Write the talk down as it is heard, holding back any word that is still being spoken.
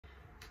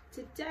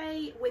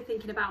Today we're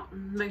thinking about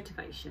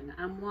motivation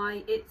and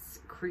why it's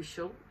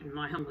crucial, in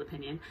my humble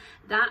opinion,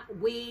 that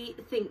we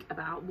think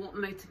about what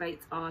motivates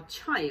our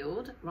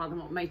child rather than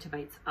what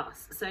motivates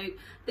us. So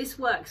this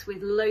works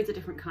with loads of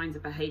different kinds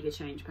of behaviour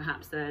change.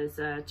 Perhaps there's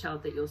a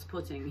child that you're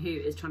supporting who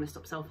is trying to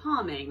stop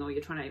self-harming, or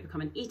you're trying to overcome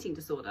an eating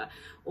disorder,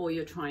 or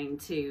you're trying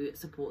to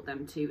support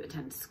them to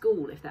attend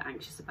school if they're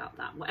anxious about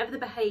that. Whatever the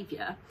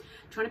behaviour,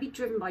 trying to be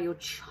driven by your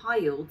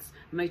child's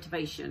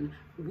motivation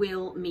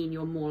will mean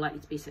you're more likely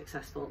to be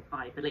successful,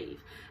 I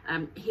believe.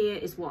 Here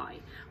is why.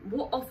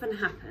 What often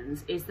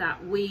happens is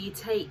that we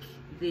take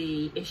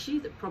the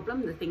issue, the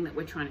problem, the thing that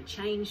we're trying to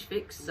change,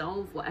 fix,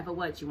 solve, whatever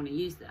words you want to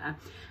use there,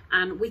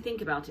 and we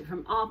think about it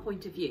from our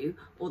point of view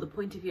or the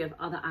point of view of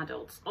other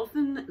adults,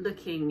 often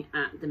looking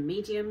at the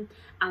medium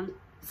and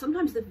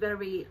sometimes the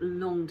very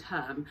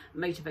long-term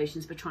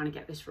motivations for trying to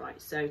get this right.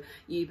 So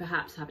you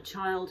perhaps have a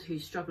child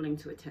who's struggling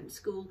to attend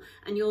school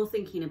and you're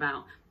thinking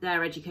about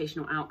their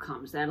educational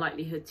outcomes, their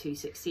likelihood to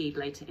succeed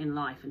later in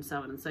life, and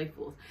so on and so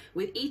forth.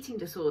 With eating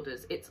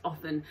disorders, it's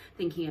often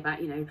thinking about,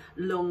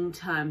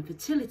 long-term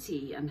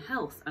fertility and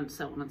health and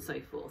so on and so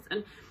forth.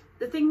 And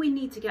the thing we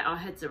need to get our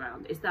heads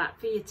around is that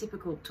for your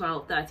typical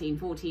 12, 13,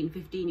 14,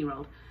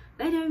 15-year-old,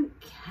 they don't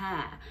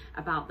care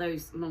about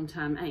those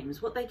long-term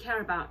aims. What they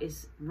care about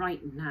is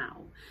right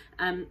now.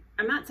 And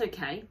that's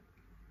okay.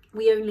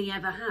 We only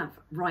ever have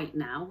right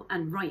now,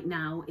 and right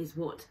now is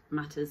what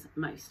matters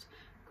most.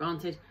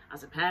 Granted,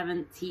 as a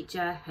parent,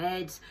 teacher,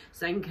 head,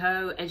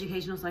 Senko,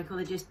 educational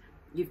psychologist,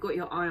 you've got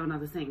your eye on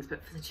other things,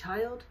 but for the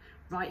child,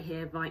 right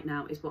here, right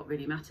now is what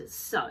really matters.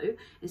 So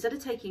instead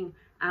of taking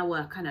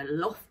our kind of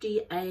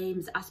lofty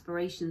aims,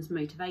 aspirations,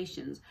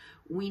 motivations,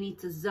 we need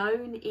to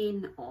zone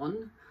in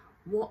on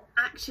what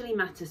actually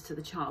matters to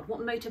the child, what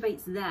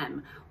motivates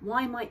them,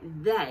 why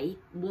might they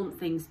want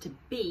things to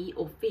be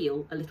or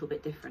feel a little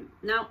bit different.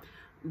 Now,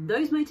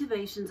 those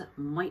motivations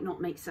might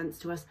not make sense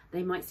to us.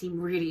 They might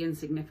seem really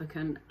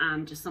insignificant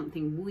and just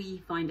something we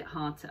find it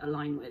hard to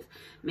align with.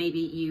 Maybe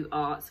you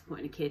are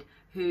supporting a kid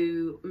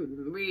who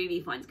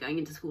really finds going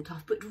into school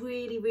tough, but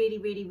really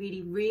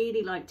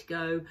like to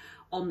go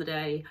on the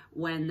day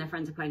when their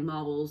friends are playing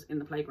marbles in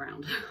the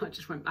playground. I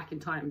just went back in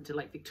time to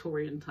like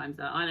Victorian times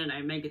there. I don't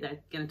know, maybe they're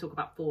going to talk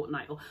about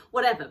Fortnite or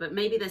whatever, but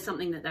maybe there's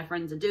something that their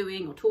friends are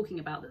doing or talking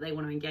about that they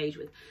want to engage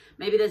with.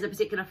 Maybe there's a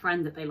particular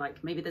friend that they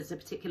like. Maybe there's a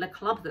particular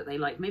club that they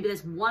like. Maybe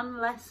there's one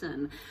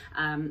lesson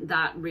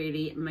that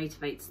really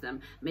motivates them.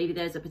 Maybe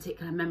there's a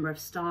particular member of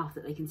staff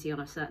that they can see on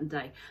a certain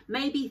day.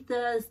 Maybe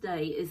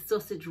Thursday is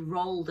sausage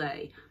roll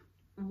day.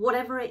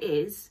 Whatever it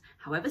is,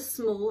 however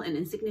small and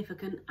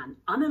insignificant and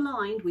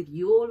unaligned with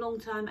your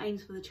long-term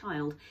aims for the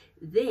child,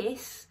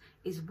 this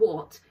is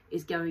what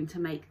is going to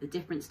make the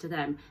difference to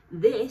them.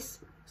 This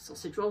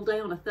sausage roll day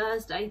on a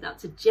Thursday,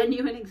 that's a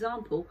genuine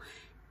example,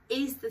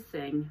 is the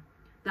thing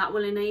that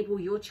will enable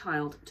your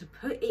child to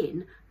put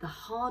in the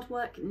hard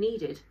work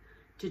needed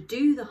to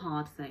do the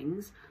hard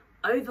things,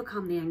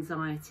 overcome the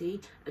anxiety,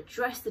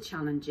 address the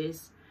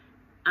challenges,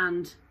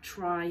 and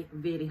try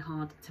really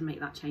hard to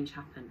make that change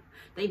happen.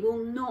 They will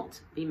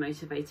not be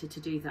motivated to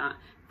do that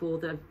for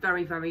the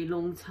very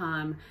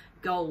long-term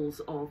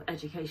goals of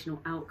educational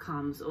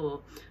outcomes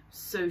or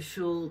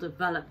social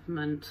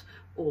development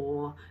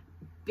or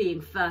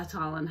being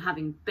fertile and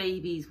having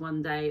babies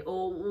one day,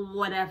 or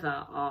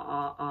whatever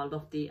our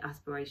lofty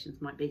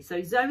aspirations might be.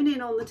 So zone in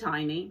on the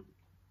tiny.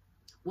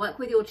 Work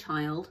with your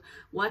child,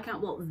 work out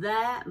what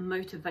their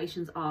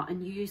motivations are,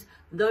 and use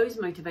those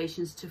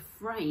motivations to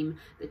frame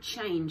the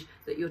change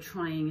that you're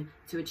trying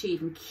to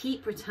achieve, and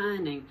keep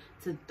returning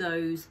to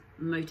those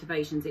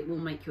motivations. It will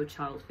make your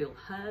child feel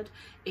heard.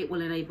 It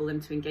will enable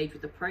them to engage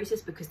with the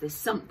process because there's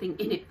something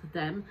in it for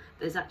them.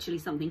 There's actually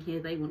something here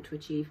they want to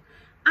achieve.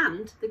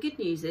 And the good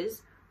news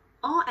is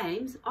our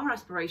aims, our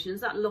aspirations,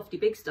 that lofty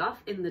big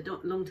stuff in the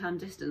long-term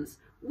distance,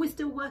 we're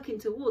still working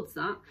towards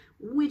that.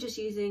 We're just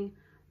using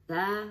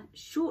their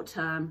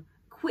short-term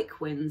quick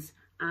wins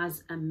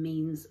as a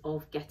means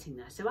of getting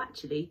there. So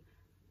actually,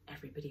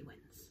 everybody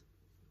wins.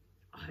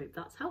 I hope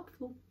that's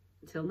helpful.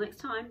 Until next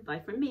time, bye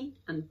from me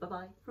and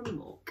bye-bye from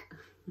Mork.